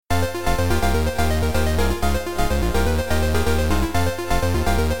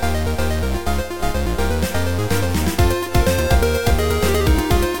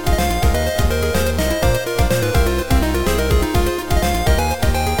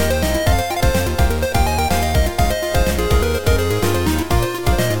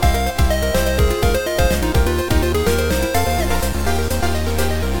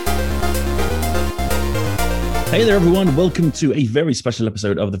Hey there, everyone. Welcome to a very special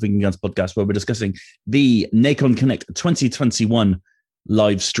episode of the Thinking Guns podcast where we're discussing the Nacon Connect 2021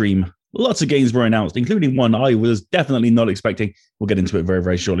 live stream. Lots of games were announced, including one I was definitely not expecting. We'll get into it very,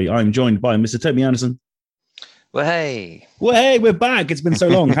 very shortly. I'm joined by Mr. Toby Anderson. Well, hey. Well, hey, we're back. It's been so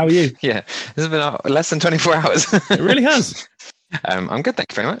long. How are you? Yeah, this has been less than 24 hours. It really has. I'm good,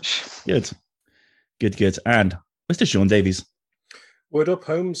 thank you very much. Good. And Mr. Sean Davies. Word up,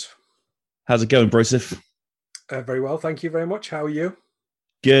 Holmes. How's it going, Broseph? Very well, thank you very much. How are you?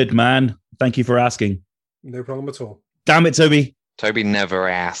 Good, man. Thank you for asking. No problem at all. Damn it, Toby. Toby never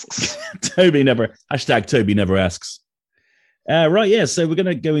asks. Toby never asks. Right, yeah, so we're going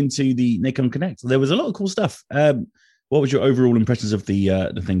to go into the Nacon Connect. There was a lot of cool stuff. What was your overall impressions of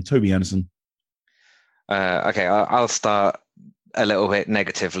the thing, Toby Anderson? Okay, I'll start a little bit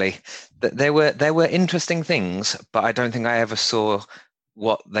negatively. There were interesting things, but I don't think I ever saw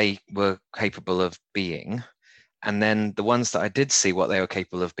what they were capable of being. And then the ones that I did see what they were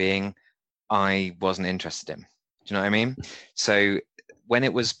capable of being, I wasn't interested in. Do you know what I mean? So when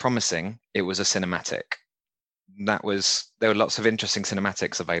it was promising, it was a cinematic. There were lots of interesting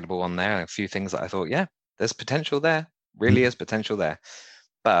cinematics available on there. A few things that I thought, yeah, there's potential there. Really is potential there.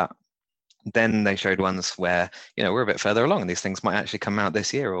 But then they showed ones where, we're a bit further along and these things might actually come out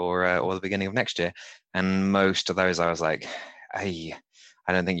this year or the beginning of next year. And most of those I was like, hey,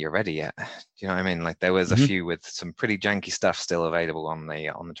 I don't think you're ready yet. Do you know what I mean? Like there was a few with some pretty janky stuff still available on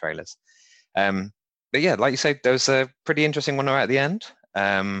the trailers. But yeah, like you say, there was a pretty interesting one right at the end.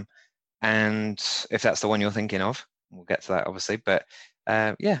 And if that's the one you're thinking of, we'll get to that obviously. But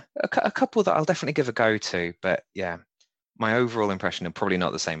yeah, a couple that I'll definitely give a go to. But yeah, my overall impression are probably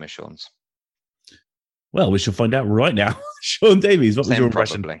not the same as Sean's. Well, we shall find out right now. Sean Davies, what was your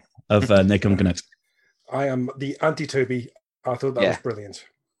impression of Nacon Connect? I am the anti-Toby. I thought that was brilliant.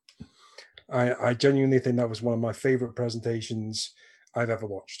 I genuinely think that was one of my favorite presentations I've ever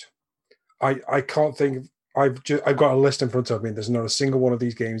watched. I can't think of, I've got a list in front of me and there's not a single one of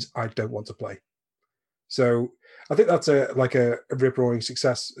these games I don't want to play. So I think that's a rip-roaring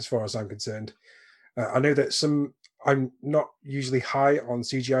success as far as I'm concerned. I know that I'm not usually high on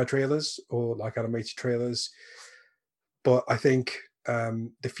CGI trailers or like animated trailers, but I think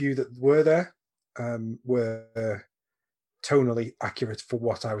the few that were there were tonally accurate for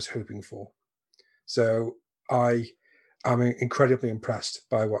what I was hoping for. So I am incredibly impressed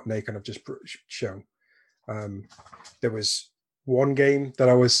by what Nacon have just shown. There was one game that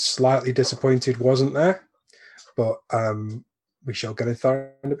I was slightly disappointed wasn't there, but we shall get into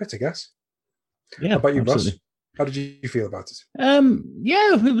that in a bit, I guess. Yeah, how about you, absolutely. Ross? How did you feel about it?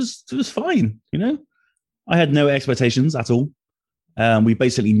 Yeah, it was fine. I had no expectations at all. We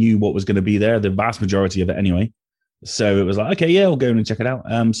basically knew what was going to be there, the vast majority of it anyway. So it was like, okay, yeah, we'll go in and check it out.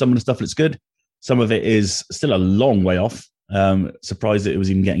 Some of the stuff looks good. Some of it is still a long way off. Surprised that it was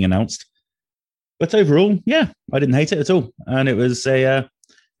even getting announced. But overall, yeah, I didn't hate it at all. And it was a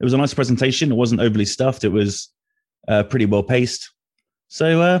nice presentation. It wasn't overly stuffed. It was pretty well paced.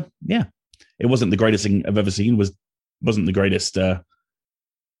 So yeah, it wasn't the greatest thing I've ever seen. Wasn't the greatest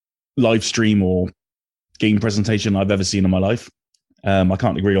live stream or game presentation I've ever seen in my life. I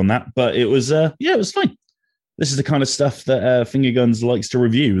can't agree on that, but it was it was fine. This is the kind of stuff that Finger Guns likes to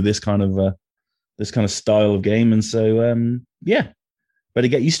review. This kind of style of game, and so yeah, better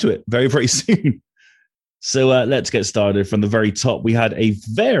get used to it very, very soon. So let's get started from the very top. We had a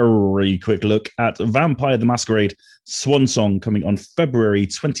very quick look at Vampire the Masquerade Swan Song coming on February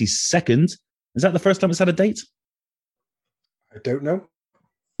 22nd. Is that the first time it's had a date? I don't know.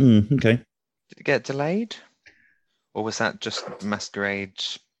 Okay. Did it get delayed? Or was that just Masquerade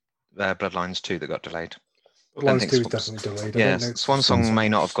Bloodlines 2 that got delayed? Bloodlines 2 is definitely delayed. Yes, Swan Song may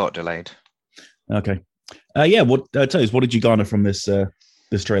not have got delayed. Okay. Yeah, tell us, what did you garner from this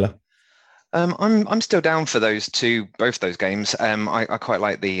trailer? I'm still down for both those games. I quite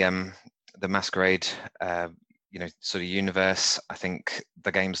like the Masquerade sort of universe. I think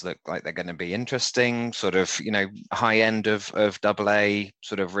the games look like they're going to be interesting, sort of, high end of AA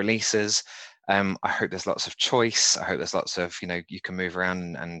sort of releases. I hope there's lots of choice. I hope there's lots of, you can move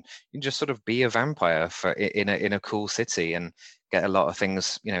around and you can just sort of be a vampire in a cool city and get a lot of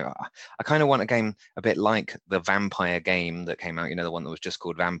things. I kind of want a game a bit like the Vampire game that came out, the one that was just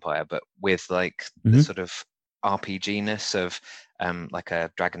called Vampire, but with like the sort of RPG-ness of like a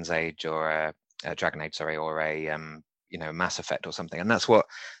Dragon's Age or a Dragon Age, or a Mass Effect or something. And that's what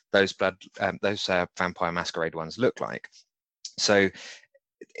those Vampire Masquerade ones look like. So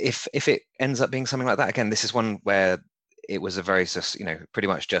if it ends up being something like that, again, this is one where it was a very, pretty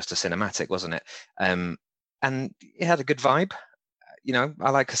much just a cinematic, wasn't it? And it had a good vibe. I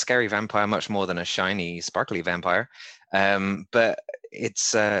like a scary vampire much more than a shiny, sparkly vampire. But it's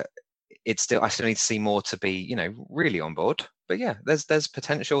still, I still need to see more to be, really on board. But yeah, there's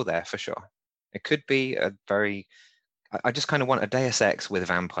potential there for sure. It could be a very, I just kind of want a Deus Ex with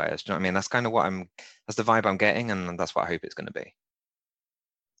vampires. Do you know what I mean? That's kind of that's the vibe I'm getting, and that's what I hope it's going to be.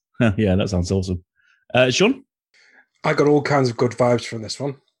 Yeah, that sounds awesome. Sean? I got all kinds of good vibes from this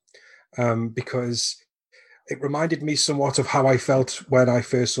one because it reminded me somewhat of how I felt when I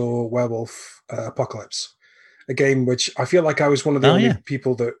first saw Werewolf Apocalypse, a game which I feel like I was one of the only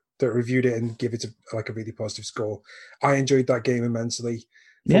people that reviewed it and give it a really positive score. I enjoyed that game immensely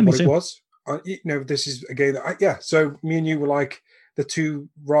for what it was. This is a game that so me and you were like the two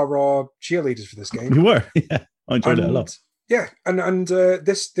rah cheerleaders for this game. We were, yeah. I enjoyed it a lot. Yeah, and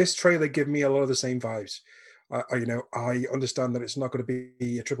this trailer gave me a lot of the same vibes. I understand that it's not going to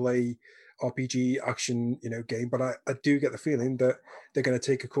be a AAA RPG action, game, but I do get the feeling that they're going to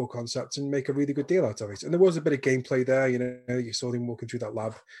take a core concept and make a really good deal out of it. And there was a bit of gameplay there, you saw them walking through that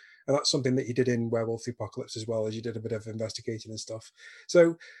lab, and that's something that you did in Werewolf the Apocalypse as well, as you did a bit of investigating and stuff.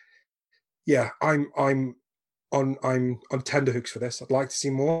 So, yeah, I'm on tenterhooks for this. I'd like to see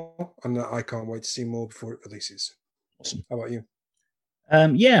more, and I can't wait to see more before it releases. Awesome. How about you?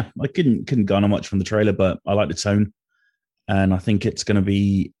 Yeah, I couldn't garner much from the trailer, but I like the tone, and I think it's going to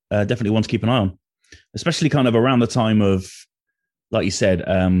be definitely one to keep an eye on, especially kind of around the time of, like you said,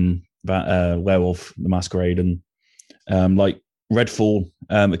 Werewolf the Masquerade, and like Redfall.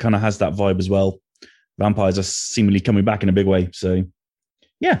 It kind of has that vibe as well. Vampires are seemingly coming back in a big way, so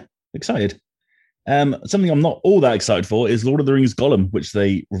yeah, excited. Something I'm not all that excited for is Lord of the Rings Gollum, which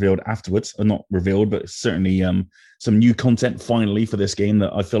they revealed afterwards, or not revealed, but certainly some new content finally for this game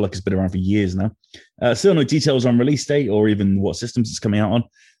that I feel like has been around for years now. Still no details on release date or even what systems it's coming out on.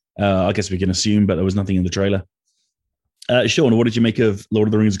 I guess we can assume, but there was nothing in the trailer. Sean, what did you make of Lord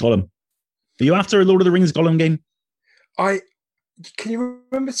of the Rings Gollum? Are you after a Lord of the Rings Gollum game? Can you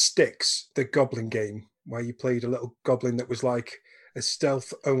remember Styx, the Goblin game, where you played a little goblin that was like a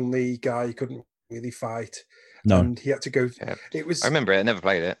stealth-only guy you couldn't really fight? No. And he had to go... Yeah. I remember it. I never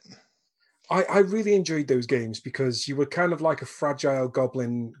played it. I really enjoyed those games because you were kind of like a fragile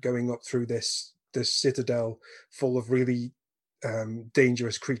goblin going up through this citadel full of really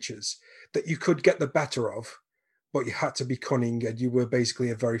dangerous creatures that you could get the better of, but you had to be cunning, and you were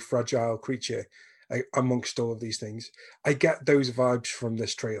basically a very fragile creature amongst all of these things. I get those vibes from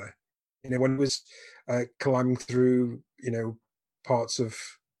this trailer. When it was climbing through, parts of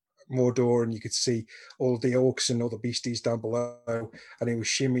Mordor, and you could see all the orcs and all the beasties down below, and it was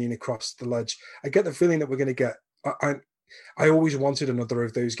shimmying across the ledge. I get the feeling that we're going to get... I always wanted another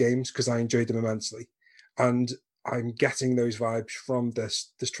of those games because I enjoyed them immensely, and I'm getting those vibes from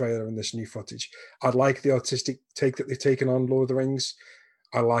this trailer and this new footage. I like the artistic take that they've taken on Lord of the Rings.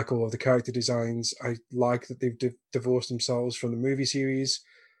 I like all of the character designs. I like that they've divorced themselves from the movie series,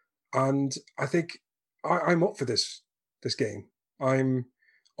 and I think I'm up for this game. I'm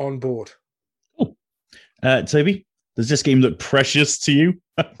on board. Cool. Toby, does this game look precious to you?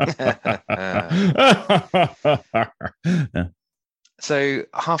 So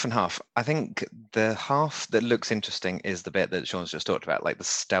half and half. I think the half that looks interesting is the bit that Sean's just talked about, like the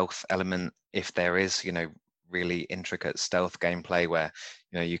stealth element. If there is, really intricate stealth gameplay where,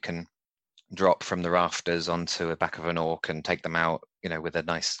 you can drop from the rafters onto the back of an orc and take them out, with a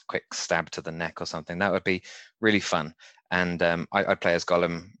nice quick stab to the neck or something, that would be really fun. And I'd play as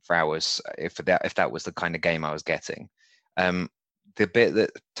Gollum for hours if that was the kind of game I was getting. The bit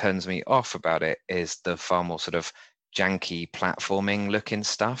that turns me off about it is the far more sort of janky platforming looking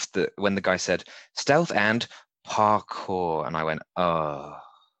stuff, that when the guy said stealth and parkour, and I went, oh,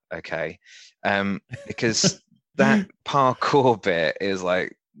 okay. Because that parkour bit is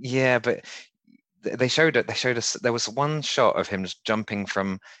like, yeah, but they showed us, there was one shot of him just jumping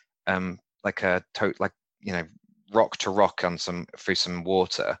from rock to rock on through some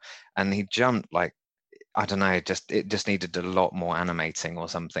water, and he jumped like, I don't know, it just needed a lot more animating or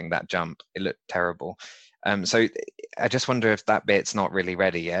something. That jump, it looked terrible. So I just wonder if that bit's not really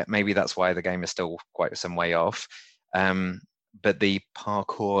ready yet. Maybe that's why the game is still quite some way off. But the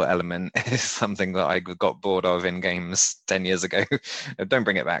parkour element is something that I got bored of in games 10 years ago. Don't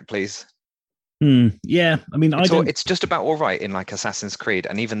bring it back, please. Yeah, I mean, it's just about all right in like Assassin's Creed,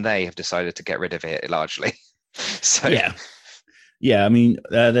 and even they have decided to get rid of it largely. So yeah. I mean,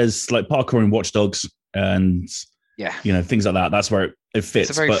 there's like parkour in Watch Dogs, and things like that. That's where it fits.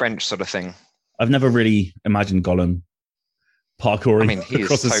 It's a very French sort of thing. I've never really imagined Gollum parkouring. I mean, he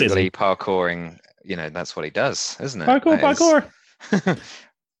is totally parkouring. That's what he does, isn't it? Parkour.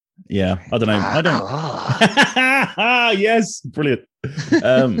 Yeah, I don't know. I don't. Yes, brilliant.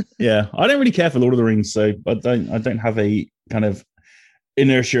 Yeah, I don't really care for Lord of the Rings, so I don't have a kind of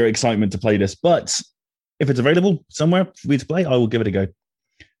inertia excitement to play this. But if it's available somewhere for me to play, I will give it a go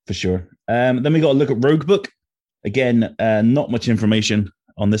for sure. Then we got to look at Roguebook. Again, not much information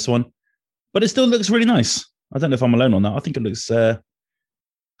on this one, but it still looks really nice. I don't know if I'm alone on that. I think it looks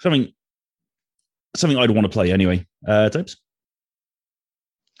something I'd want to play anyway. Topes?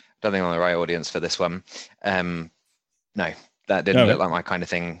 Don't think I'm the right audience for this one. No, that didn't look like my kind of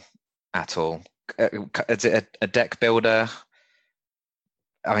thing at all. Is it a deck builder?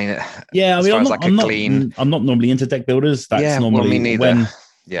 I mean, yeah. I mean, I'm not normally into deck builders. That's normally me neither.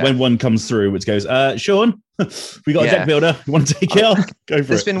 When one comes through, which goes, Sean, we got a deck builder. You want to take it on? Go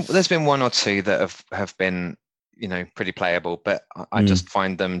for it. There's been one or two that have been, pretty playable, but I just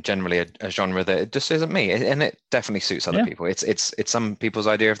find them generally a genre that it just isn't me, and it definitely suits other people. It's some people's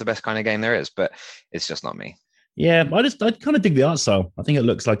idea of the best kind of game there is, but it's just not me. Yeah, I kind of dig the art style. I think it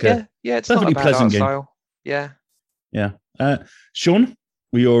looks like it's perfectly not a bad art style. Yeah. Sean,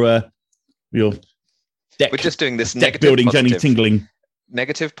 we're just doing this deck building, Jenny tingling.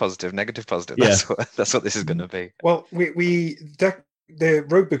 Negative, positive. Yeah. That's what this is going to be. Well, the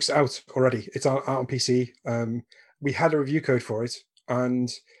Roguebook's out already. It's out on PC. We had a review code for it, and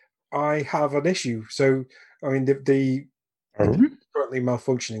I have an issue. So, I mean, it's currently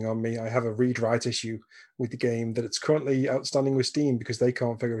malfunctioning on me. I have a read-write issue with the game that it's currently outstanding with Steam because they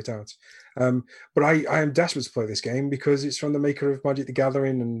can't figure it out. But I am desperate to play this game because it's from the maker of Magic the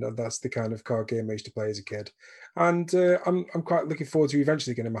Gathering, and that's the kind of card game I used to play as a kid. And I'm quite looking forward to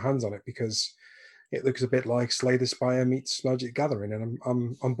eventually getting my hands on it because it looks a bit like Slay the Spire meets Magic the Gathering, and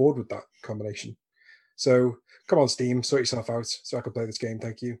I'm on board with that combination. So come on, Steam, sort yourself out so I can play this game.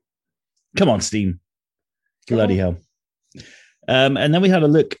 Thank you. Come on, Steam. Bloody hell. And then we had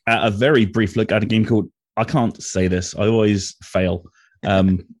a very brief look at a game called, I can't say this, I always fail.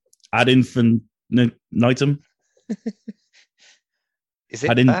 Ad infinitum. Is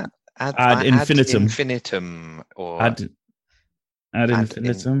it that? Ad infinitum. Infinitum or ad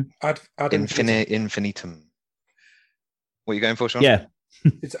infinitum. Ad infinitum. What are you going for, Sean? Yeah.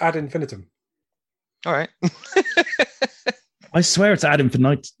 It's ad infinitum. All right. I swear it's ad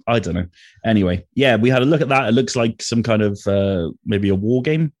infinitum. I don't know. Anyway, yeah, we had a look at that. It looks like some kind of maybe a war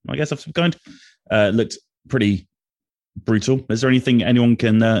game, I guess, of some kind. It looked pretty brutal. Is there anything anyone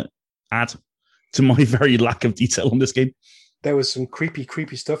can add to my very lack of detail on this game? There was some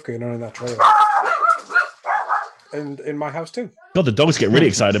creepy stuff going on in that trailer. And in my house too. God, the dogs get really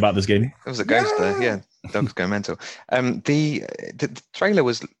excited about this game. There was a ghost there, yeah. Dogs go mental. The trailer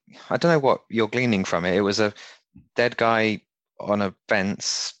was, I don't know what you're gleaning from it. It was a dead guy on a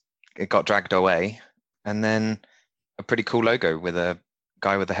fence. It got dragged away, and then a pretty cool logo with a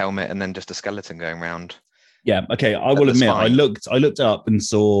guy with a helmet, and then just a skeleton going around. Yeah, okay. I will admit, I looked up and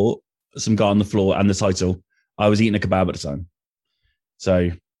saw some guy on the floor and the title. I was eating a kebab at the time,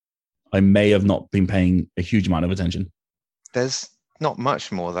 so I may have not been paying a huge amount of attention. There's not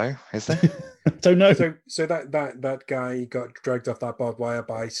much more though, is there? Don't know. So that guy got dragged off that barbed wire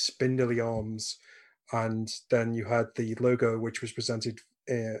by spindly arms, and then you had the logo, which was presented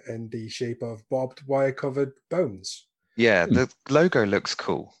in the shape of barbed wire covered bones. Yeah, the logo looks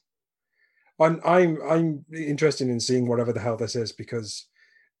cool. I'm interested in seeing whatever the hell this is, because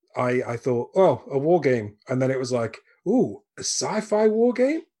I thought, oh, a war game, and then it was like, ooh, a sci-fi war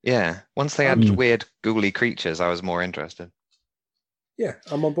game. Yeah, once they had weird ghouly creatures, I was more interested. Yeah,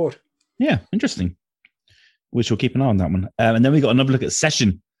 I'm on board. Yeah, interesting. We shall keep an eye on that one. And then we got another look at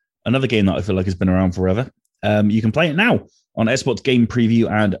Session, another game that I feel like has been around forever. You can play it now on Xbox Game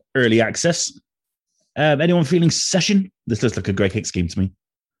Preview and Early Access. Anyone feeling Session? This looks like a Greg Hicks game to me.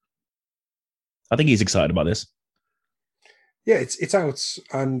 I think he's excited about this. Yeah, it's out,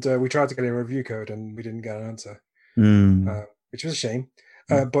 and we tried to get a review code, and we didn't get an answer, which was a shame.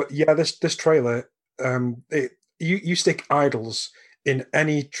 But yeah, this trailer, you stick Idols in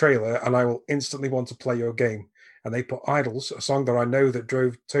any trailer, and I will instantly want to play your game. And they put Idols, a song that I know that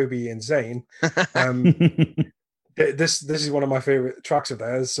drove Toby insane. This is one of my favorite tracks of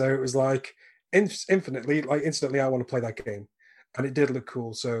theirs, so it was like instantly, I want to play that game. And it did look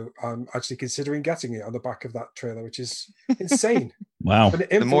cool, so I'm actually considering getting it on the back of that trailer, which is insane. Wow.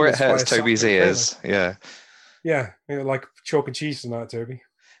 The more it hurts Toby's ears, yeah. Yeah, like chalk and cheese tonight, Toby.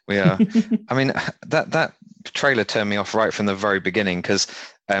 Yeah. I mean, that trailer turned me off right from the very beginning, because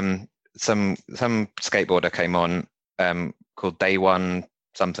some skateboarder came on called Day One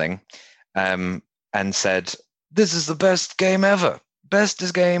something and said, "This is the best game ever.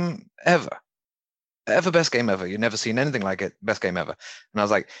 Bestest game ever." ever best game ever. You've never seen anything like it. Best game ever. And I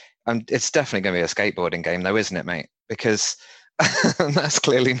was like, it's definitely going to be a skateboarding game, though, isn't it, mate? Because that's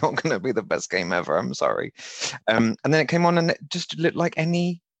clearly not going to be the best game ever. I'm sorry. And then it came on, and it just looked like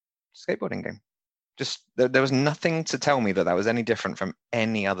any skateboarding game. Just there was nothing to tell me that was any different from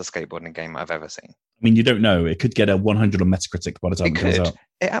any other skateboarding game I've ever seen. I mean, you don't know. It could get a 100 on Metacritic by the time it comes out.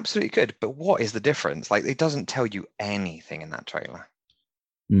 It absolutely could. But what is the difference? Like, it doesn't tell you anything in that trailer.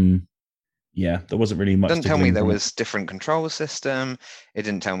 Yeah, there wasn't really much. It didn't tell me there was different control system. It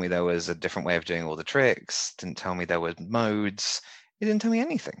didn't tell me there was a different way of doing all the tricks. It didn't tell me there were modes. It didn't tell me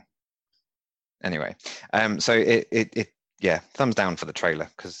anything. Anyway, so it thumbs down for the trailer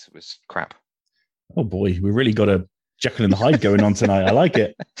because it was crap. Oh boy, we really got a Jekyll and Hyde going on tonight. I like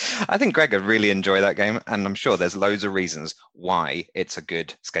it. I think Greg would really enjoy that game, and I'm sure there's loads of reasons why it's a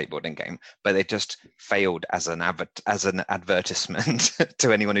good skateboarding game, but it just failed as an advertisement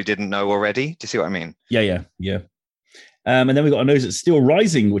to anyone who didn't know already. Do you see what I mean? Yeah. And then we got a news that's Still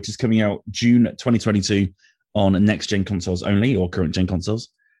Rising, which is coming out June 2022 on next-gen consoles only, or current-gen consoles.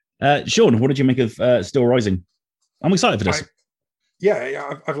 Sean, what did you make of Still Rising? I'm excited for this.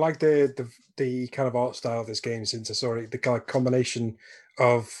 I've liked the kind of art style of this game since I saw it. The kind of combination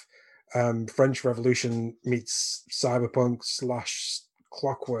of French Revolution meets cyberpunk /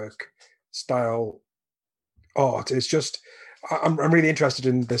 clockwork style art. It's just I'm really interested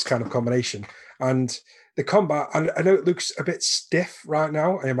in this kind of combination. And the combat, I know it looks a bit stiff right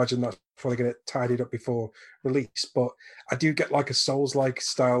now. I imagine that's probably going to get tidied up before release, but I do get like a Souls-like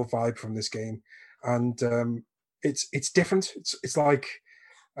style vibe from this game, and it's different. It's like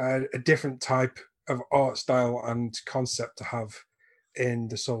a different type of art style and concept to have in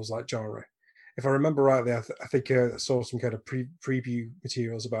the Souls-like genre. If I remember rightly, I think I saw some kind of preview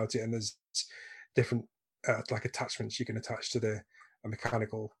materials about it, and there's different like attachments you can attach to the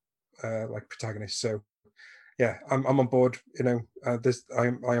mechanical like protagonist. So yeah, I'm on board. You know, I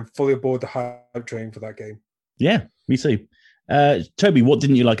am fully aboard the hype train for that game. Yeah, me too. Toby, what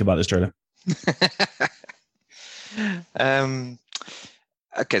didn't you like about this trailer?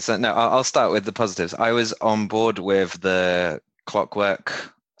 Okay, so no, I'll start with the positives. I was on board with the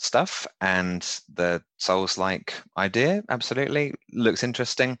clockwork stuff and the Souls-like idea. Absolutely, looks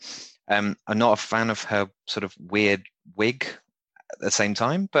interesting. I'm not a fan of her sort of weird wig at the same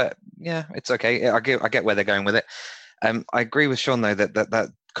time, but yeah, it's okay. I get where they're going with it. I agree with Sean though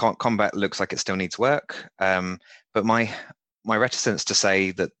that combat looks like it still needs work. But my reticence to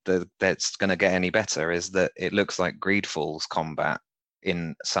say that that's going to get any better is that it looks like Greedfall's combat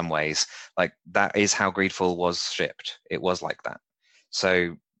in some ways. Like, that is how Greedfall was shipped. It was like that.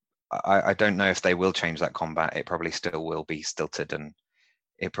 So I don't know if they will change that combat. It probably still will be stilted, and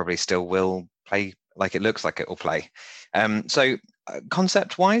it probably still will play like it looks like it will play. So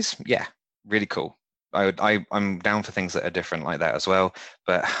concept-wise, yeah, really cool. I'm down for things that are different like that as well.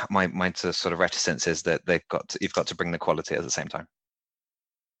 But my sort of reticence is that you've got to bring the quality at the same time.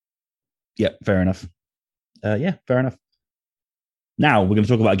 Yeah, fair enough. Fair enough. Now we're going to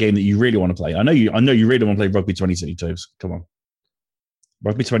talk about a game that you really want to play. I know you really want to play Rugby 22, Tobes. Come on.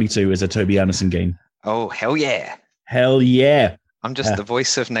 Rugby 22 is a Toby Anderson game. Oh, hell yeah. Hell yeah. I'm just the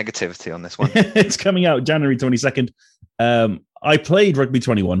voice of negativity on this one. It's coming out January 22nd. I played Rugby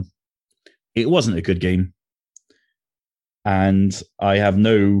 21. It wasn't a good game. And I have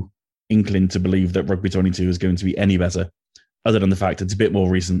no inkling to believe that Rugby 22 is going to be any better, other than the fact it's a bit more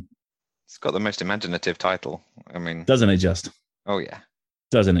recent. It's got the most imaginative title. I mean... Doesn't it just? Oh, yeah.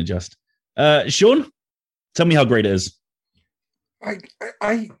 Doesn't it just? Sean, tell me how great it is.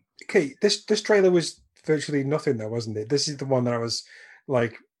 Okay, this trailer was virtually nothing though, wasn't it? This is the one that I was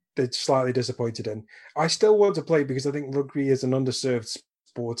like slightly disappointed in. I still want to play because I think rugby is an underserved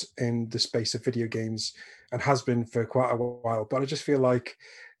sport in the space of video games and has been for quite a while. But I just feel like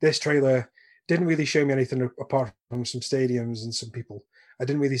this trailer didn't really show me anything apart from some stadiums and some people. I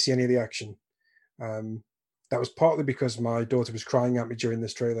didn't really see any of the action. That was partly because my daughter was crying at me during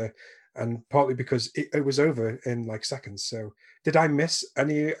this trailer, and partly because it was over in like seconds. So did I miss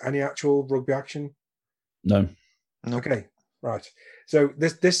any actual rugby action? No. Okay, right. So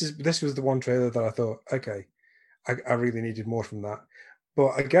this was the one trailer that I thought, okay, I really needed more from that.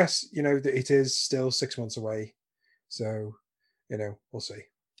 But I guess, you know, it is still 6 months away. So, you know, we'll see.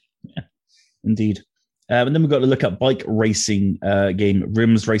 Yeah, indeed. And then we've got to look at bike racing game,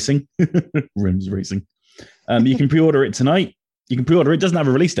 Rims Racing. Rims Racing. You can pre-order it tonight. You can pre-order it. It doesn't have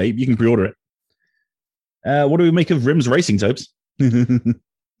a release date. You can pre-order it. What do we make of Rims Racing, Tobes?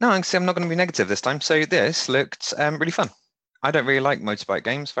 No, actually, I'm not going to be negative this time. So this looked really fun. I don't really like motorbike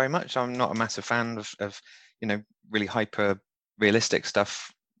games very much. I'm not a massive fan of you know, really hyper realistic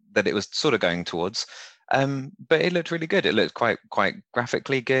stuff that it was sort of going towards. But it looked really good. It looked quite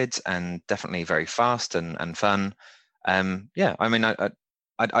graphically good and definitely very fast and fun. Yeah, I mean,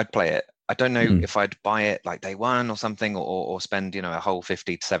 I'd play it. I don't know if I'd buy it like day one or something, or spend a whole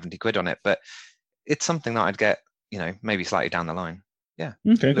 50 to 70 quid on it, but it's something that I'd get maybe slightly down the line. Yeah,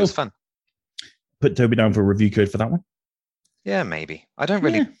 okay, it was fun. Put Toby down for a review code for that one. Yeah, maybe. I don't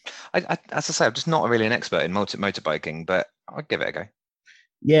really. As I say, I'm just not really an expert in motorbiking, but I'd give it a go.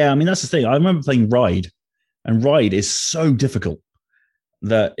 Yeah, I mean that's the thing. I remember playing Ride, and Ride is so difficult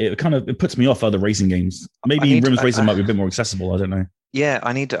that it puts me off other racing games. Maybe Rims Racing might be a bit more accessible. I don't know. Yeah,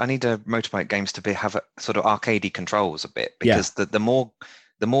 I need a motorbike games to have a sort of arcadey controls a bit, because the more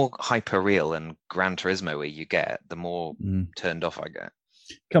hyper real and Gran Turismo you get, the more turned off I get.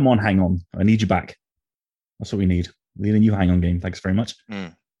 Come on, hang on. I need you back. That's what we need. We need a new hang on game. Thanks very much.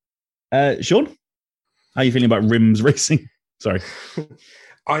 Sean, how are you feeling about Rims Racing? Sorry.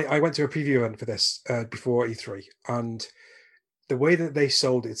 I went to a preview event for this before E3, and the way that they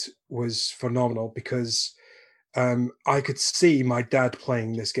sold it was phenomenal, because I could see my dad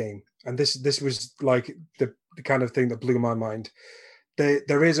playing this game, and this was like the kind of thing that blew my mind.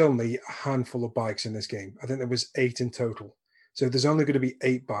 There is only a handful of bikes in this game. I think there was 8 in total, so there's only going to be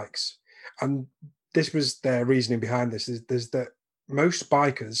 8 bikes, and this was their reasoning behind this. Is that most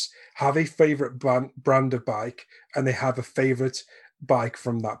bikers have a favorite brand of bike, and they have a favorite bike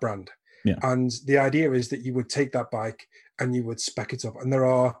from that brand. Yeah. And the idea is that you would take that bike and you would spec it up. And there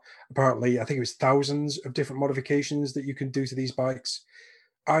are apparently, I think it was thousands of different modifications that you can do to these bikes.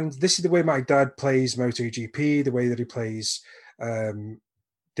 And this is the way my dad plays MotoGP, the way that he plays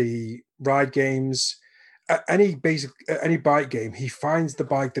the ride games. Any bike game, he finds the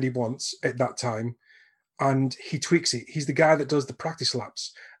bike that he wants at that time and he tweaks it. He's the guy that does the practice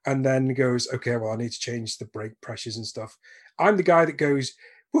laps and then goes, okay, well, I need to change the brake pressures and stuff. I'm the guy that goes,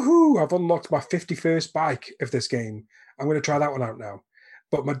 woohoo, I've unlocked my 51st bike of this game. I'm going to try that one out now.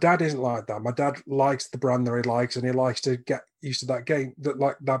 But my dad isn't like that. My dad likes the brand that he likes, and he likes to get used to that game,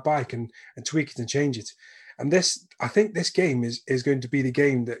 that bike, and tweak it and change it. And I think this game is going to be the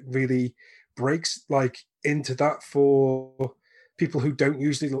game that really breaks into that for people who don't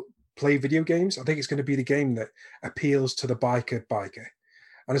usually play video games. I think it's going to be the game that appeals to the biker,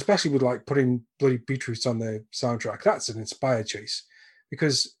 and especially with putting bloody Beetroots on the soundtrack. That's an inspired choice,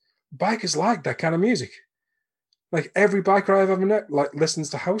 because bikers like that kind of music. Every biker I've ever met listens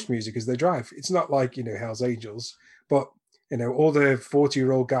to house music as they drive. It's not Hell's Angels, but all the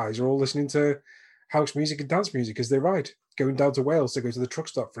 40-year-old guys are all listening to house music and dance music as they ride, going down to Wales to go to the truck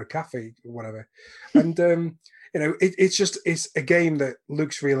stop for a cafe or whatever. And it's a game that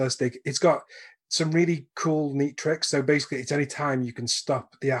looks realistic. It's got some really cool, neat tricks. So basically, it's any time you can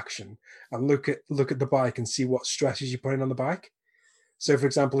stop the action and look at the bike and see what stresses you're putting on the bike. So, for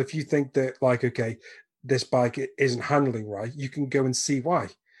example, if you think that okay, this bike isn't handling right, you can go and see why.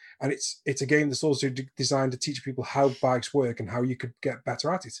 And it's a game that's also designed to teach people how bikes work and how you could get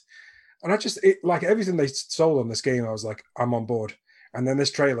better at it. And everything they sold on this game, I was like, I'm on board. And then this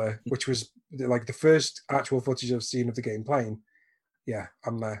trailer, which was the first actual footage I've seen of the game playing, yeah,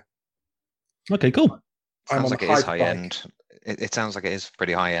 I'm there. Okay, cool. Sounds like it is high end. It sounds like it is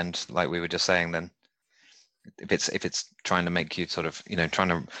pretty high end, like we were just saying then. If it's trying to make you sort of trying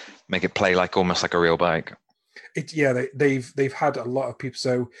to make it play almost like a real bike. They've had a lot of people.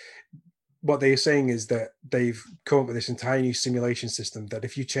 So what they're saying is that they've come up with this entire new simulation system that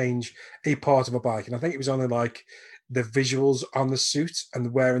if you change a part of a bike, and I think it was only the visuals on the suit and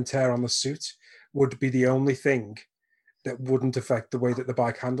the wear and tear on the suit would be the only thing that wouldn't affect the way that the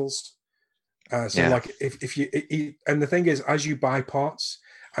bike handles. If you and the thing is, as you buy parts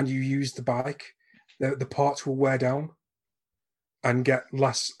and you use the bike, the parts will wear down and get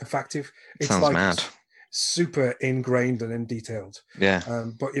less effective. It's sounds mad. Super ingrained and in detailed. Yeah.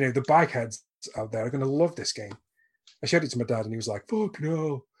 But the bike heads out there are going to love this game. I showed it to my dad and he was like, fuck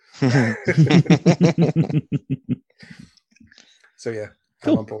no. So yeah,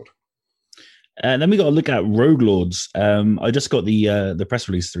 cool. I'm on board. And then we got to look at Rogue Lords. I just got the press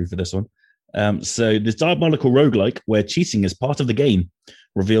release through for this one. So this diabolical roguelike where cheating is part of the game,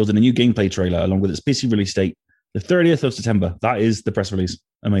 revealed in a new gameplay trailer along with its PC release date, the 30th of September. That is the press release.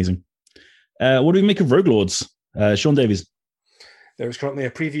 Amazing. What do we make of Rogue Lords? Sean Davies. There is currently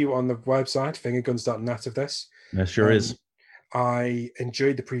a preview on the website, fingerguns.net, of this. There sure is. I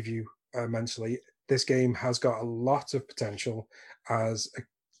enjoyed the preview immensely. This game has got a lot of potential as a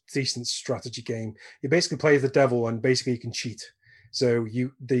decent strategy game. You basically play the devil and basically you can cheat. So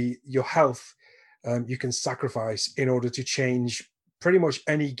your health you can sacrifice in order to change pretty much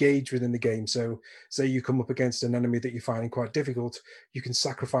any gauge within the game. So say you come up against an enemy that you're finding quite difficult, you can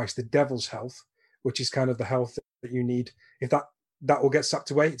sacrifice the devil's health, which is kind of the health that you need. If that will get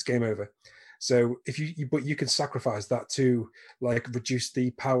sucked away, it's game over. So if but you can sacrifice that to like reduce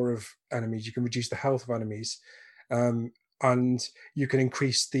the power of enemies, you can reduce the health of enemies, and you can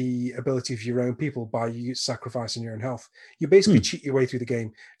increase the ability of your own people by you sacrificing your own health. You basically cheat your way through the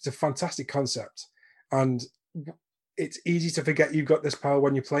game. It's a fantastic concept, and it's easy to forget you've got this power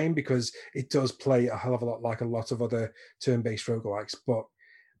when you're playing, because it does play a hell of a lot like a lot of other turn-based roguelikes. But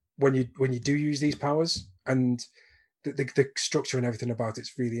when you do use these powers, and the structure and everything about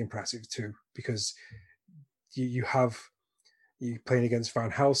it's really impressive too, because you're playing against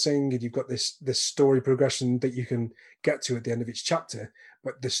Van Helsing, and you've got this story progression that you can get to at the end of each chapter.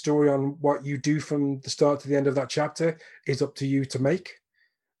 But the story on what you do from the start to the end of that chapter is up to you to make,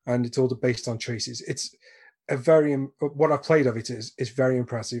 and it's all based on choices. It's what I played of it is very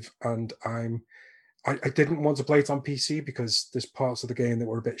impressive, and I didn't want to play it on PC because there's parts of the game that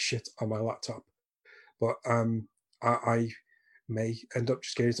were a bit shit on my laptop. But I may end up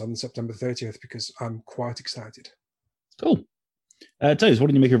just getting it on September 30th because I'm quite excited. Cool. Toes, what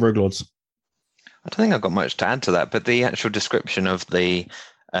did you make of Rogue Lords? I don't think I've got much to add to that, but the actual description of the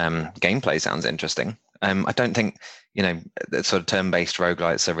gameplay sounds interesting. I don't think, the sort of turn-based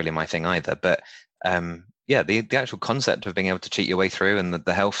roguelites are really my thing either, but the actual concept of being able to cheat your way through and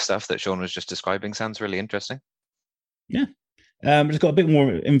the health stuff that Sean was just describing sounds really interesting. Yeah. Just got a bit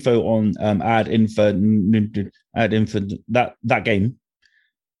more info on Ad Info, that game.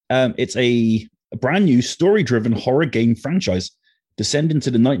 It's a brand new story-driven horror game franchise. Descend into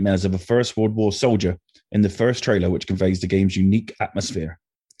the nightmares of a First World War soldier in the first trailer, which conveys the game's unique atmosphere.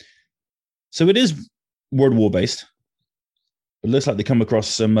 So it is World War based. It looks like they come across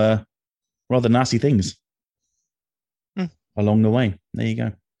some rather nasty things along the way. There you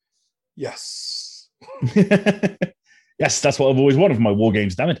go. Yes. Yes, that's what I've always wanted for my war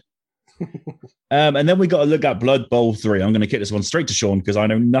games, damn it. And then we got to look at Blood Bowl 3. I'm going to kick this one straight to Sean because I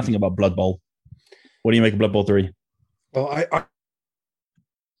know nothing about Blood Bowl. What do you make of Blood Bowl 3? Well,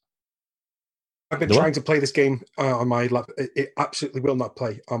 I've been trying to play this game on my laptop. It absolutely will not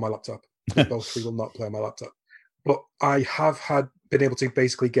play on my laptop. Blood Bowl 3 will not play on my laptop. But I have been able to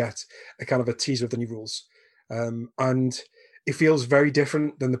basically get a kind of a teaser of the new rules. And it feels very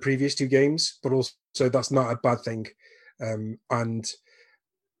different than the previous two games, but also that's not a bad thing. And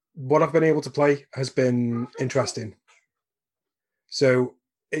what I've been able to play has been interesting. So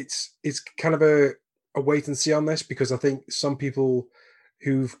it's kind of a wait and see on this, because I think some people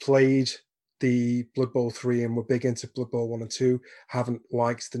who've played the Blood Bowl 3 and were big into Blood Bowl 1 and 2 haven't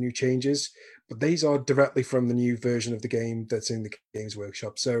liked the new changes, but these are directly from the new version of the game that's in the Games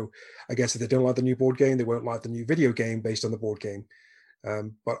Workshop. So I guess if they don't like the new board game, they won't like the new video game based on the board game.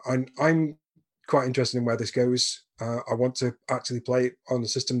 But I'm quite interested in where this goes. I want to actually play it on the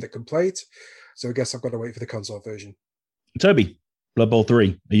system that can play it. So I guess I've got to wait for the console version. Toby, Blood Bowl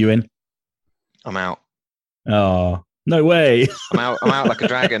 3, are you in? I'm out. Oh, no way. I'm out like a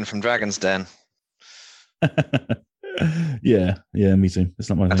dragon from Dragon's Den. yeah, me too. It's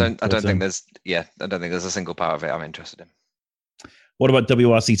not my thing. I don't think there's a single part of it I'm interested in. What about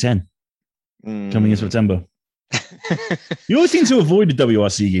WRC 10 coming in September? You always seem to avoid the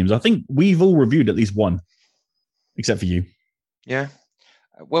WRC games. I think we've all reviewed at least one, except for you. Yeah.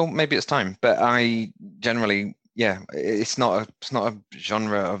 Well, maybe it's time, but I generally, it's not a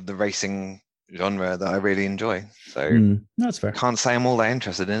genre of the racing genre that I really enjoy. So that's fair. Can't say I'm all that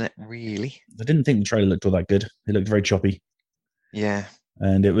interested in it, really. I didn't think the trailer looked all that good. It looked very choppy. Yeah.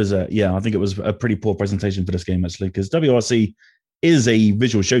 And it was I think it was a pretty poor presentation for this game, actually, because WRC is a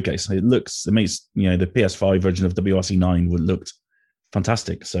visual showcase. It makes the PS5 version of WRC 9 looked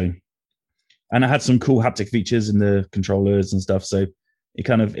fantastic. So, and it had some cool haptic features in the controllers and stuff. So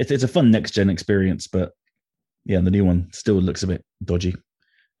it's a fun next gen experience, but the new one still looks a bit dodgy.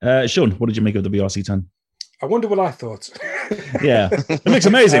 Sean, what did you make of WRC 10? I wonder what I thought. Yeah, it looks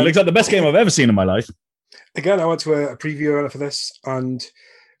amazing. It looks like the best game I've ever seen in my life. Again, I went to a preview for this, and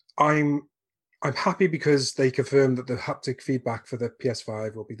I'm happy because they confirmed that the haptic feedback for the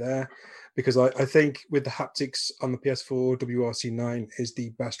PS5 will be there, because I think with the haptics on the PS4, WRC 9 is the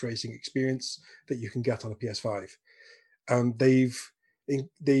best racing experience that you can get on a PS5.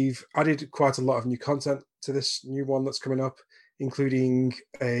 They've added quite a lot of new content to this new one that's coming up, including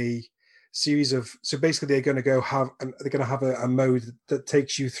a series of, so basically they're going to have a mode that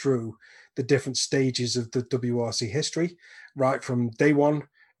takes you through the different stages of the WRC history, right from day one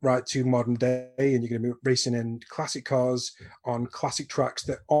right to modern day, and you're going to be racing in classic cars on classic tracks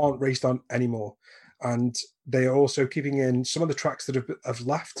that aren't raced on anymore. and they are also keeping in some of the tracks that have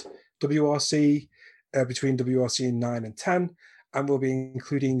left WRC between WRC 9 and 10, and will be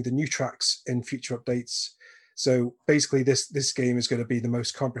including the new tracks in future updates. So basically, this game is going to be the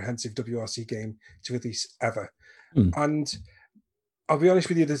most comprehensive WRC game to release ever. And I'll be honest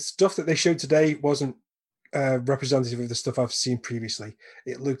with you, the stuff that they showed today wasn't representative of the stuff I've seen previously.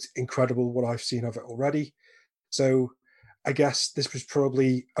 It looked incredible, what I've seen of it already. So I guess this was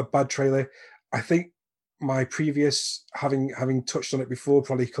probably a bad trailer. I think my previous, having touched on it before,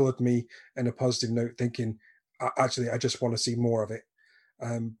 probably colored me in a positive note, thinking, actually, I just want to see more of it.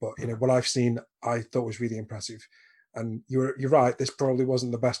 But what I've seen, I thought was really impressive. And you're right, this probably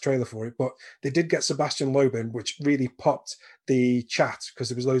wasn't the best trailer for it, but they did get Sebastian Loeb, which really popped the chat, because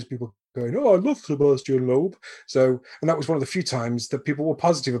there was loads of people going, "Oh, I love Sebastian Loeb." So, and that was one of the few times that people were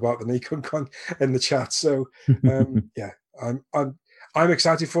positive about the Nacon Con in the chat. So, yeah, I'm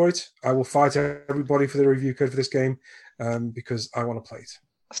excited for it. I will fight everybody for the review code for this game because I want to play it.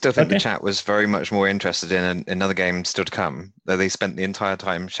 I still think the chat was very much more interested in another game still to come. Though they spent the entire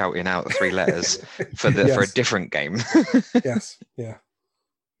time shouting out the 3 letters for a different game. Yes, yeah,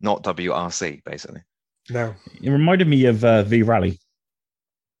 not WRC basically. No, it reminded me of V Rally.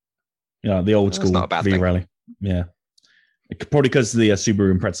 The old school V Rally. Yeah, probably because of the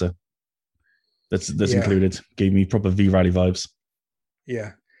Subaru Impreza that's included gave me proper V Rally vibes.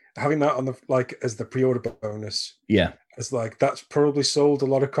 Yeah, having that on the as the pre-order bonus. Yeah. It's that's probably sold a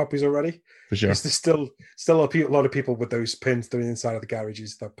lot of copies already. For sure. There's still a lot of people with those pins that are inside of the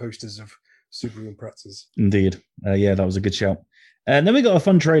garages, that posters of Subaru Imprezas. Indeed. Yeah, that was a good shout. And then we got a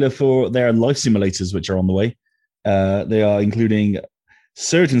fun trailer for their life simulators, which are on the way. They are including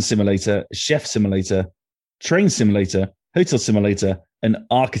Surgeon Simulator, Chef Simulator, Train Simulator, Hotel Simulator, and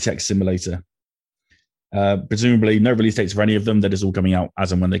Architect Simulator. Presumably no release dates for any of them. That is all coming out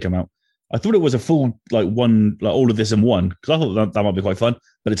as and when they come out. I thought it was a full all of this in one, because I thought that might be quite fun,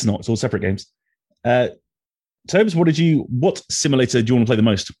 but it's not. It's all separate games. Tobes, what simulator do you want to play the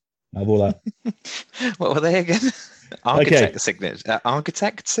most out of all that? What were they again? Architect Simulator?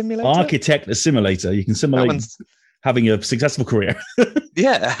 Architect Simulator. You can simulate having a successful career.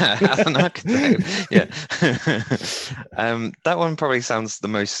 Yeah, as an architect. Yeah. That one probably sounds the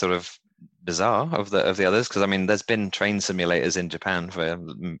most sort of bizarre of the others, because there's been train simulators in Japan for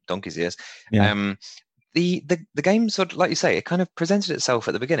donkey's years. Yeah. The game sort of, like you say, it kind of presented itself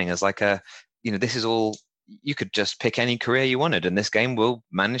at the beginning as this is all, you could just pick any career you wanted and this game will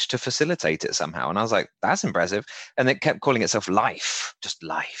manage to facilitate it somehow. And I was like, that's impressive. And it kept calling itself life, just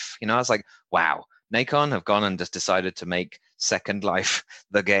life. I was like, wow, Nacon have gone and just decided to make Second Life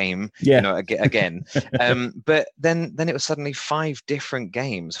the game, again. But then it was suddenly 5 different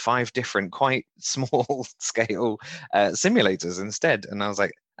games, 5 different quite small scale simulators instead. And I was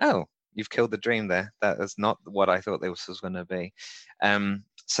like, oh, you've killed the dream there. That is not what I thought this was going to be.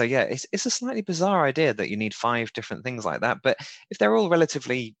 So yeah, it's a slightly bizarre idea that you need 5 different things like that. But if they're all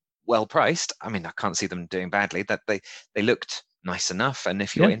relatively well priced, I can't see them doing badly. That they looked nice enough, and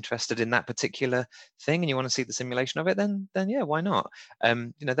if you're interested in that particular thing and you want to see the simulation of it, then yeah, why not?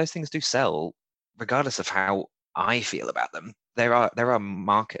 Those things do sell regardless of how I feel about them. There are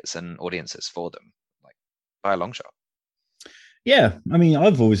markets and audiences for them, like by a long shot. Yeah,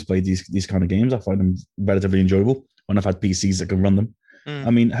 I've always played these kind of games. I find them relatively enjoyable when I've had PCs that can run them.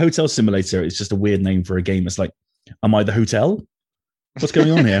 Hotel Simulator is just a weird name for a game. It's like, am I the hotel? What's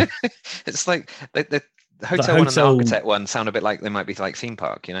going on here? It's like the hotel one and the architect one sound a bit like they might be like theme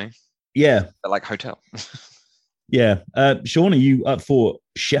park, Yeah. But like hotel. Yeah. Sean, are you up for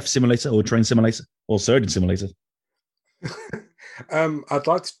Chef Simulator or Train Simulator or Surgeon Simulator? I'd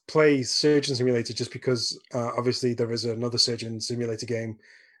like to play Surgeon Simulator just because obviously there is another Surgeon Simulator game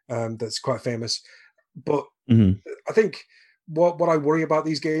that's quite famous. But I think what I worry about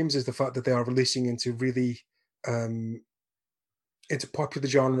these games is the fact that they are releasing into really into popular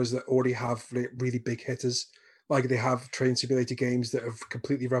genres that already have really big hitters. Like they have train simulator games that have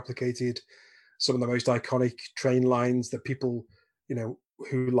completely replicated some of the most iconic train lines that people,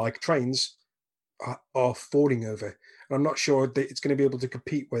 who like trains are falling over. And I'm not sure that it's going to be able to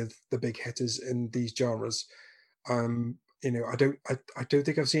compete with the big hitters in these genres. I don't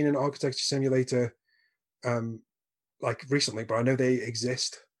think I've seen an architecture simulator like recently, but I know they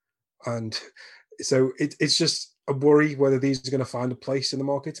exist. And so it's just a worry whether these are going to find a place in the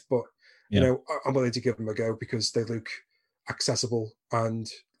market, but I'm willing to give them a go because they look accessible and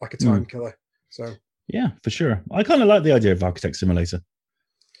like a time killer. So yeah, for sure. I kind of like the idea of Architect Simulator.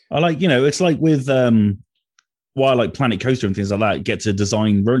 I like, it's like with why I like Planet Coaster and things like that, get to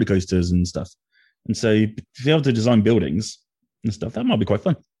design roller coasters and stuff. And so if you're able to design buildings and stuff, that might be quite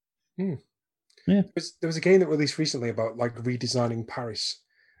fun. Yeah. There was a game that released recently about like redesigning Paris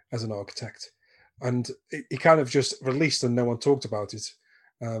as an architect, and it kind of just released and no one talked about it.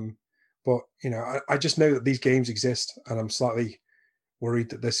 But I just know that these games exist, and I'm slightly worried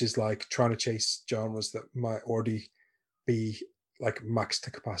that this is like trying to chase genres that might already be like max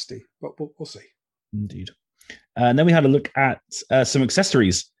to capacity. But we'll see. Indeed. And then we had a look at some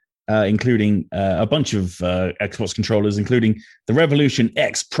accessories, including a bunch of Xbox controllers, including the Revolution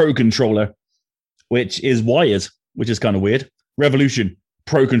X Pro controller, which is wired, which is kind of weird. Revolution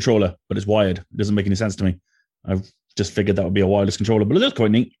Pro controller, but it's wired. It doesn't make any sense to me. I've just figured that would be a wireless controller, but it looks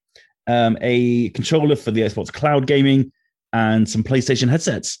quite neat. A controller for the Xbox Cloud Gaming and some PlayStation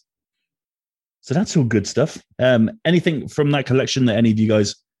headsets. So that's all good stuff. Anything from that collection that any of you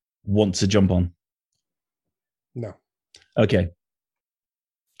guys want to jump on? No. Okay.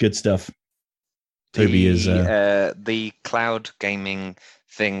 Good stuff. Toby is the cloud gaming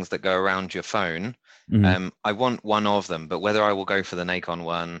things that go around your phone. Mm-hmm. I want one of them, but whether I will go for the Nacon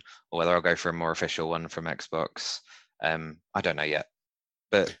one or whether I'll go for a more official one from Xbox, I don't know yet.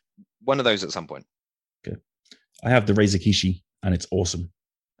 But one of those at some point. Okay. I have the Razer Kishi, and it's awesome.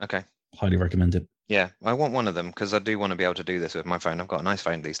 Okay. Highly recommend it. Yeah, I want one of them because I do want to be able to do this with my phone. I've got a nice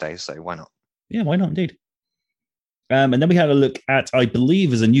phone these days, so why not? Yeah, why not, indeed. And then we had a look at, I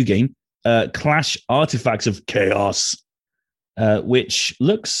believe, is a new game, Clash Artifacts of Chaos, which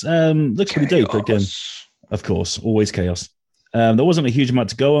looks pretty dope. Again, of course, always chaos. There wasn't a huge amount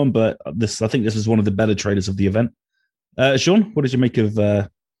to go on, but I think this was one of the better trailers of the event. Sean, what did you make of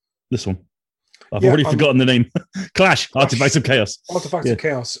this one? I've already forgotten the name. Clash Artifacts of Chaos. Artifacts of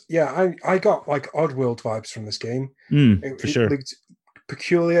Chaos. Yeah, I got like Oddworld vibes from this game. For sure. It looked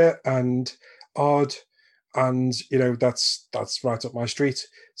peculiar and odd. And that's right up my street.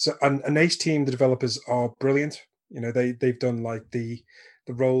 So and Ace Team, the developers, are brilliant. They've done like the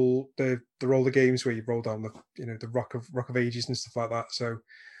roller games where you roll down the Rock of Ages and stuff like that.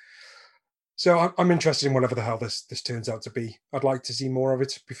 So I'm interested in whatever the hell this turns out to be. I'd like to see more of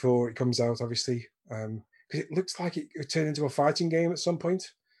it before it comes out, obviously, because it looks like it would turn into a fighting game at some point.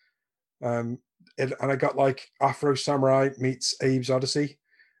 And I got like Afro Samurai meets Abe's Odyssey.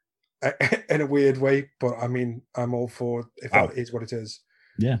 In a weird way, but I mean, I'm all for if that is what it is.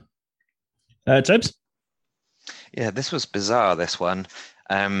 Yeah. Tibbs? Yeah, this was bizarre, this one.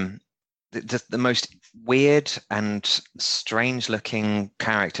 The most weird and strange looking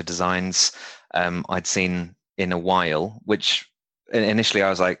character designs I'd seen in a while, which initially I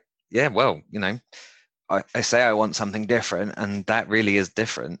was like, yeah, well, I say I want something different, and that really is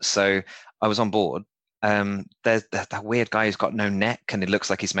different. So I was on board. There's that weird guy who's got no neck and it looks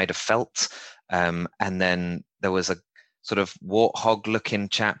like he's made of felt. And then there was a sort of warthog looking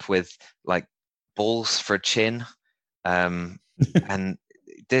chap with like balls for a chin. And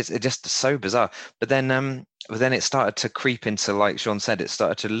it's just so bizarre. But then it started to creep into, like Sean said, it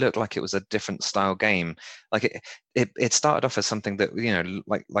started to look like it was a different style game. Like it started off as something that,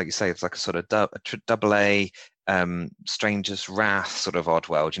 like you say, it's like a sort of double A, Stranger's Wrath sort of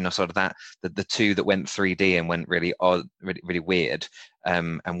Oddworld, sort of that the two that went 3D and went really odd, really weird,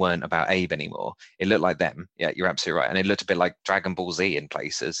 and weren't about Abe anymore. It looked like them. Yeah, you're absolutely right. And it looked a bit like Dragon Ball Z in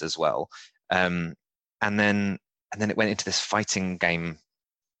places as well. And then it went into this fighting game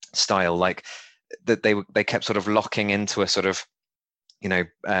style, like that they kept sort of locking into a sort of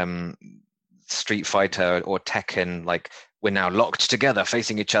Street Fighter or Tekken, like we're now locked together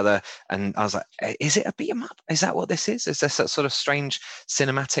facing each other. And I was like, is it a beat 'em up? Is that what this is? Is this a sort of strange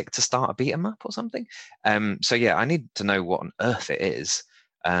cinematic to start a beat 'em up or something? So yeah, I need to know what on earth it is.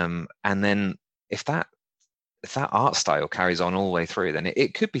 And then if that art style carries on all the way through, then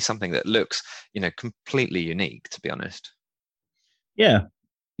it could be something that looks, completely unique, to be honest. Yeah.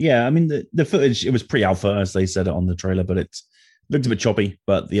 Yeah. I mean, the footage, it was pre-alpha, as they said it on the trailer, but it looked a bit choppy,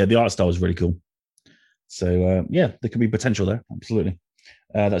 but yeah, the art style is really cool. So yeah, there could be potential there. Absolutely.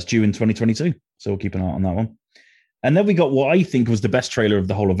 That's due in 2022. So we'll keep an eye on that one. And then we got what I think was the best trailer of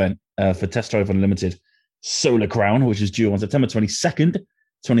the whole event for Test Drive Unlimited, Solar Crown, which is due on September 22nd,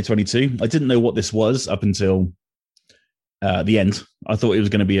 2022. I didn't know what this was up until the end. I thought it was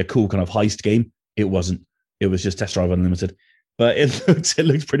going to be a cool kind of heist game. It wasn't. It was just Test Drive Unlimited. But it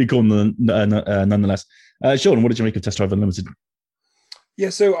looks pretty cool nonetheless. Sean, what did you make of Test Drive Unlimited? Yeah,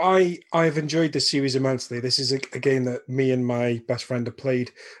 so I've enjoyed this series immensely. This is a game that me and my best friend have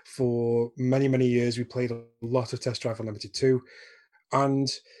played for many, many years. We played a lot of Test Drive Unlimited 2. And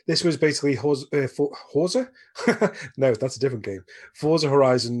this was basically Forza? No, that's a different game. Forza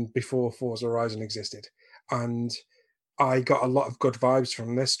Horizon before Forza Horizon existed. And I got a lot of good vibes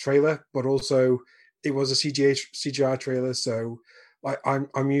from this trailer, but also it was a CGI trailer, so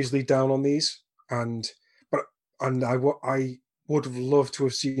I'm usually down on these. and I would have loved to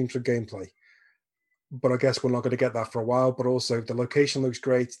have seen some gameplay, but I guess we're not going to get that for a while. But also, the location looks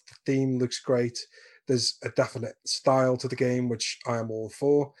great, the theme looks great. There's a definite style to the game, which I am all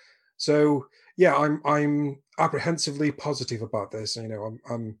for. So yeah, I'm apprehensively positive about this. You know,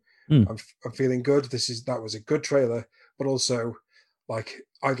 I'm feeling good. That was a good trailer, but also, like,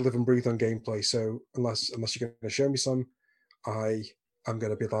 I live and breathe on gameplay. So unless you're going to show me some, I'm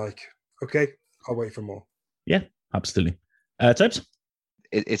going to be like, okay, I'll wait for more. Yeah, absolutely. Tobes?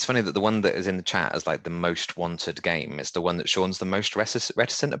 It's funny that the one that is in the chat as like the most wanted game is the one that Sean's the most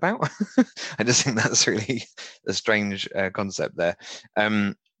reticent about. I just think that's really a strange concept there.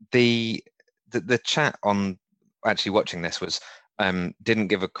 The chat on actually watching this was didn't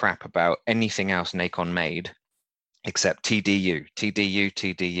give a crap about anything else Nacon made except TDU.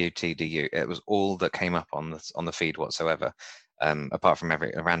 It was all that came up on the feed whatsoever, apart from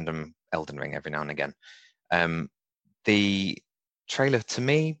a random Elden Ring every now and again. The trailer to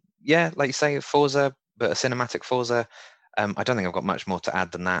me, yeah, like you say, Forza, but a cinematic Forza. I don't think I've got much more to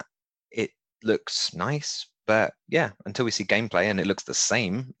add than that. It looks nice, but yeah, until we see gameplay and it looks the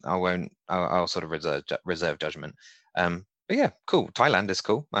same, I'll sort of reserve judgment. But yeah, cool. Thailand is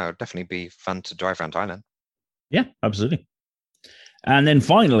cool. It would definitely be fun to drive around Thailand. Yeah, absolutely. And then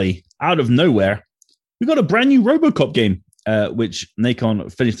finally, out of nowhere, we got a brand new RoboCop game, which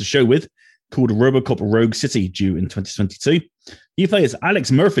Nacon finished the show with, called RoboCop Rogue City, due in 2022. You play as Alex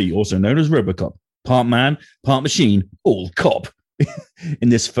Murphy, also known as RoboCop, part man, part machine, all cop, in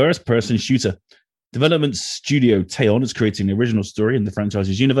this first-person shooter. Development studio Teon is creating the original story in the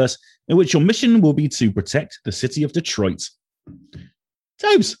franchise's universe, in which your mission will be to protect the city of Detroit.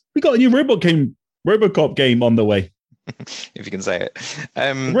 Tobes, we got a new RoboCop game on the way. If you can say it.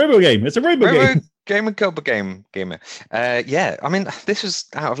 Robo game. It's a Robo game. Gamer. Yeah, I mean, this was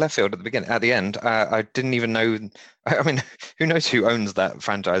out of left field at the end. I didn't even know. I mean, who knows who owns that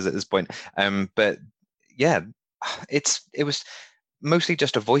franchise at this point? But yeah, it was mostly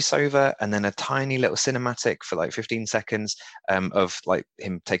just a voiceover and then a tiny little cinematic for like 15 seconds of like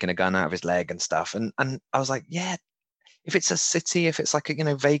him taking a gun out of his leg and stuff. And I was like, yeah, if it's a city, if it's like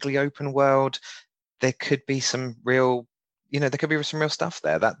a vaguely open world, there could be some real, there could be some real stuff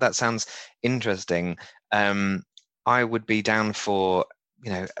there. That sounds interesting. I would be down for,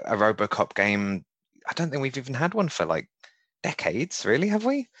 a RoboCop game. I don't think we've even had one for like decades, really, have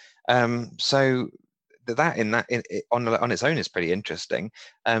we? So that on its own is pretty interesting.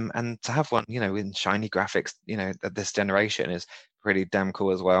 And to have one, in shiny graphics, this generation is pretty damn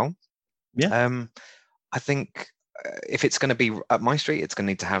cool as well. Yeah. I think if it's going to be up my street, it's going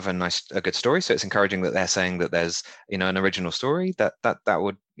to need to have a good story. So it's encouraging that they're saying that there's an original story that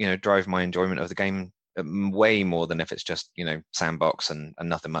would drive my enjoyment of the game way more than if it's just sandbox and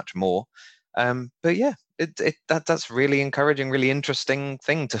nothing much more. But yeah, that's really encouraging, really interesting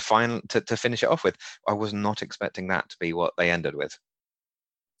thing to finish it off with. I was not expecting that to be what they ended with.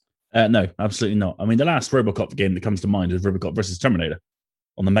 No, absolutely not. I mean, the last RoboCop game that comes to mind is RoboCop versus Terminator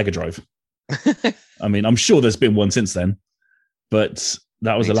on the Mega Drive. I mean, I'm sure there's been one since then, but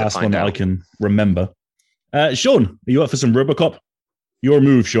that was the last one that I can remember. Sean, are you up for some RoboCop? Your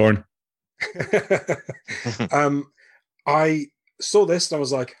move, Sean. I saw this and I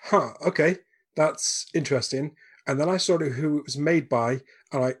was like, okay, that's interesting. And then I saw who it was made by,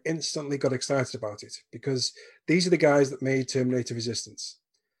 and I instantly got excited about it because these are the guys that made Terminator Resistance.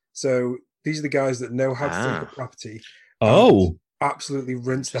 So these are the guys that know how to take a property. Oh, absolutely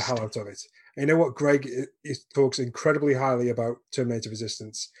rinse the hell out of it. And you know what? Greg talks incredibly highly about Terminator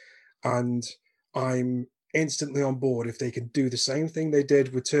Resistance, and I'm instantly on board if they can do the same thing they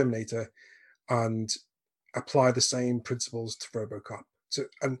did with Terminator and apply the same principles to RoboCop. So,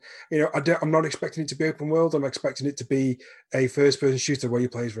 and I'm not expecting it to be open world. I'm expecting it to be a first-person shooter where you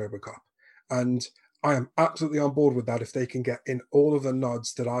play as RoboCop, and I am absolutely on board with that if they can get in all of the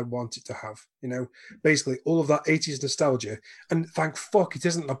nods that I want it to have. Basically all of that 80s nostalgia. And thank fuck it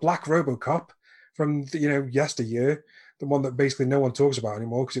isn't a black RoboCop from yesteryear, the one that basically no one talks about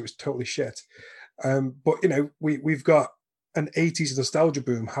anymore because it was totally shit. But we've got an 80s nostalgia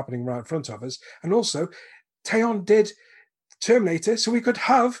boom happening right in front of us, and also Teon did Terminator, so we could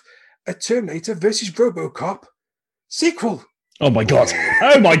have a Terminator versus RoboCop sequel. Oh my god!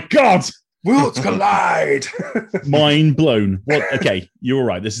 Oh my god! Worlds collide. Mind blown. What? Okay, you're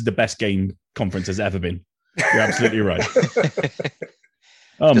right. This is the best game conference has ever been. You're absolutely right.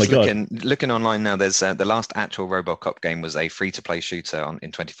 Oh my god! Looking online now, there's the last actual RoboCop game was a free-to-play shooter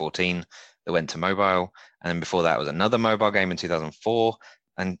in 2014 that went to mobile, and then before that was another mobile game in 2004.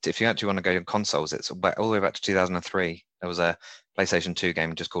 And if you actually want to go to consoles, it's all the way back to 2003. There was a PlayStation 2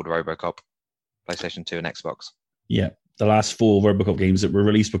 game just called RoboCop. PlayStation 2 and Xbox. Yeah, the last 4 RoboCop games that were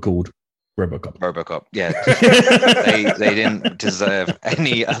released were called RoboCop. Yeah. they didn't deserve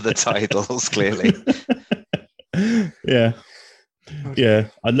any other titles, clearly. Yeah. Yeah,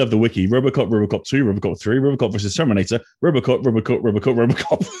 I love the wiki. RoboCop 2, RoboCop 3, RoboCop versus Terminator, RoboCop.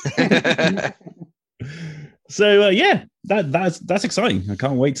 So yeah, that's exciting. I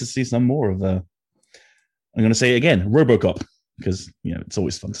can't wait to see some more of. I'm going to say it again, RoboCop, because it's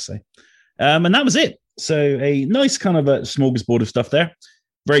always fun to say. And that was it. So a nice kind of a smorgasbord of stuff there.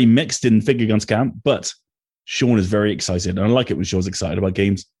 Very mixed in Figure Guns camp, but Sean is very excited, and I like it when Sean's excited about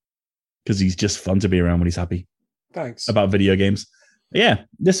games because he's just fun to be around when he's happy. Thanks. About video games. Yeah,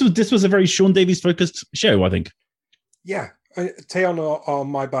 this was a very Sean Davies focused show, I think. Yeah, Teon are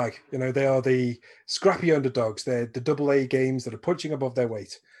my bag. They are the scrappy underdogs. They're the AA games that are punching above their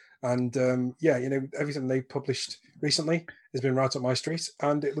weight. And everything they published recently has been right up my street,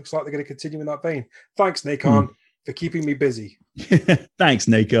 and it looks like they're going to continue in that vein. Thanks, Nacon, for keeping me busy. Thanks,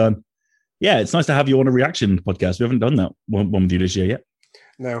 Nacon. Yeah, it's nice to have you on a reaction podcast. We haven't done that one with you this year yet.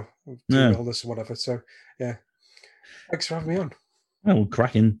 No, illness or whatever. So yeah, thanks for having me on. Oh,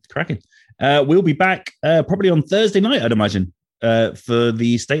 cracking. We'll be back probably on Thursday night, I'd imagine, for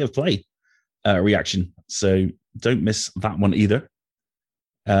the State of Play reaction. So don't miss that one either.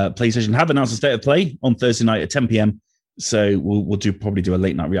 PlayStation have announced a State of Play on Thursday night at 10 p.m. So we'll probably do a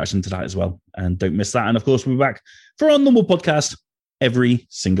late night reaction to that as well. And don't miss that. And of course, we'll be back for our normal podcast every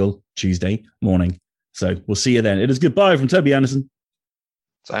single Tuesday morning. So we'll see you then. It is goodbye from Toby Anderson.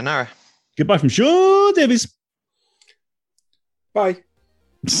 Sayonara. Goodbye from Sean Davies. Bye.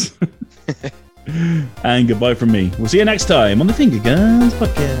 And goodbye from me. We'll see you next time on the Finger Guns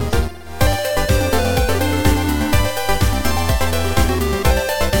Podcast.